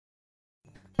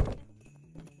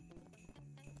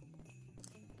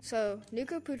So, new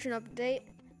Capuchin update.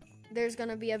 There's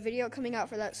gonna be a video coming out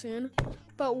for that soon.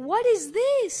 But what is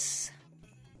this?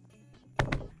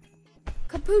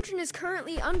 Capuchin is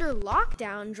currently under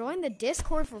lockdown. Join the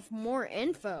Discord for more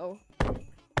info.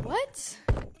 What?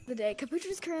 The day Capuchin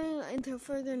is currently until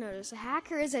further notice. A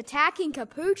hacker is attacking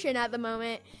Capuchin at the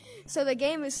moment, so the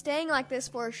game is staying like this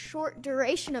for a short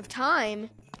duration of time.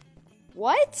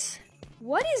 What?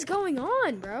 What is going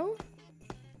on, bro?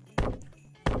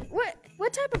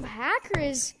 What type of hacker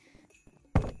is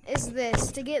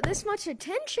this to get this much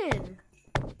attention?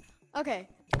 Okay,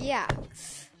 yeah.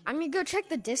 I'm gonna go check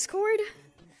the Discord.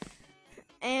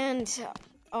 And,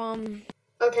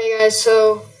 Okay, guys,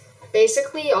 so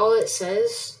basically all it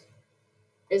says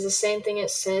is the same thing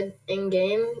it said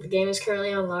in-game. The game is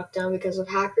currently on lockdown because of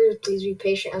hackers. Please be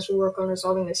patient as we work on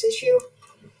resolving this issue.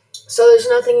 So there's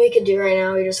nothing we could do right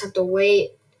now. We just have to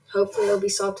wait. Hopefully it'll be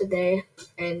solved today.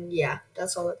 And yeah,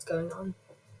 that's all that's going on.